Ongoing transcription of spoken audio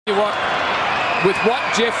With what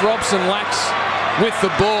Jeff Robson lacks with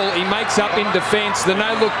the ball, he makes up in defence. The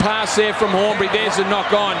no-look pass there from Hornby. There's a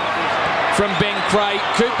knock-on from Ben Cray.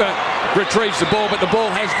 Cooper retrieves the ball, but the ball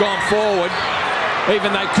has gone forward,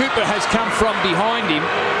 even though Cooper has come from behind him.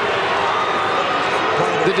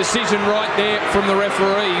 The decision right there from the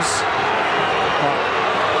referees.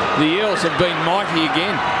 The Eels have been mighty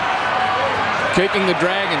again, keeping the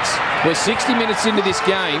Dragons. We're 60 minutes into this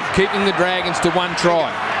game, keeping the Dragons to 1 try.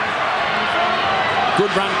 Good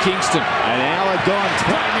run, Kingston. An hour gone,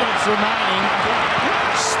 20 minutes remaining.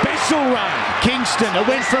 Special run, Kingston. It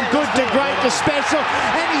went from good to great to special,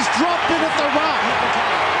 and he's dropped it at the run.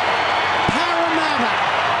 Parramatta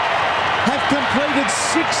have completed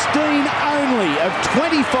 16 only of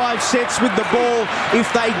 25 sets with the ball. If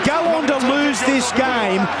they go on to lose this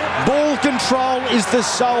game, ball control is the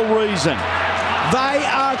sole reason. They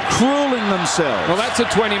are cruelling themselves. Well, that's a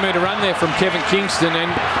 20-metre run there from Kevin Kingston,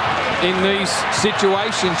 and in these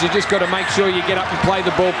situations, you just got to make sure you get up and play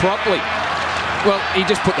the ball properly. Well, he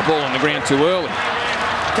just put the ball on the ground too early.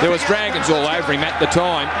 There was Dragons all over him at the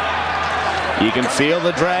time. You can feel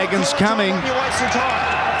the Dragons coming.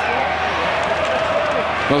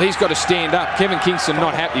 Well, he's got to stand up. Kevin Kingston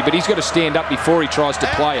not happy, but he's got to stand up before he tries to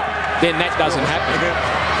play it. Then that doesn't happen.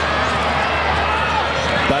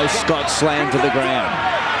 Both Scots slammed to the ground.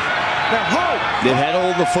 They've had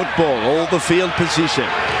all the football, all the field position,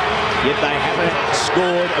 yet they haven't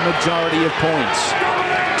scored a majority of points.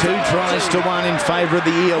 2 tries to 1 in favour of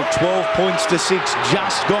the Eel, 12 points to 6,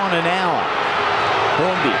 just gone an hour.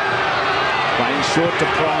 Hornby playing short to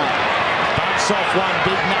Pryor. Bumps off one,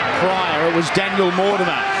 big nut Pryor. It was Daniel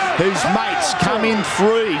Mortimer, whose mates come in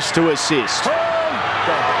threes to assist.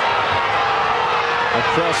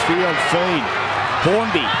 Across field feed.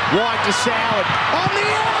 Hornby, wide to Soward. On the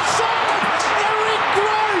outside, Eric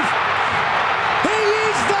Grothe. He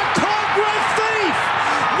is the Congra thief.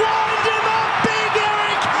 Wind him up, big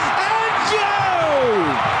Eric, and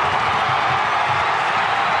Joe.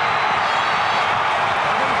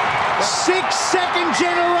 6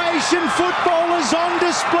 second-generation footballers on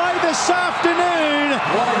display this afternoon,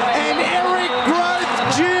 and Eric Grothe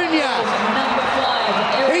Jr.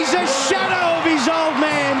 He's a shadow of his old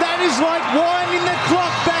man. That is like winding the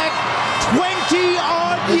clock back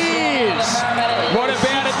 20-odd years. What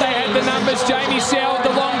about it? They had the numbers. Jamie Soward,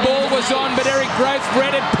 the long ball was on, but Eric Grothe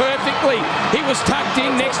read it perfectly. He was tucked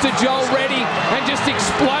in next to Joel Reddy and just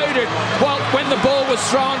exploded when the ball was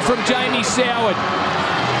thrown from Jamie Soward.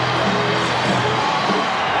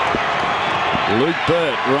 Luke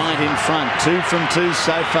Burt right in front. 2 from 2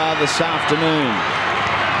 so far this afternoon.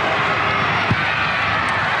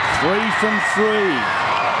 3 from 3.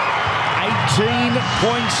 18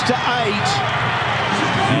 points to 8.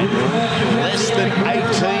 And less than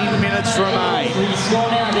 18 minutes remain.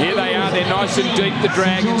 Here they are. They're nice and deep, the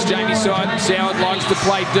Dragons. Jamie Soward likes to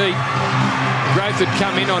play deep. Grothe had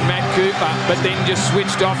come in on Matt Cooper, but then just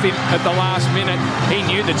switched off him at the last minute. He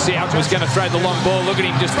knew that Soward was going to throw the long ball. Look at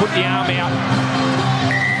him just put the arm out.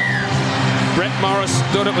 Brett Morris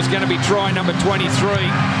thought it was going to be try number 23.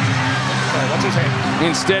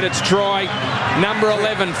 Instead, it's try number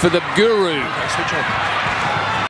 11 for the Guru.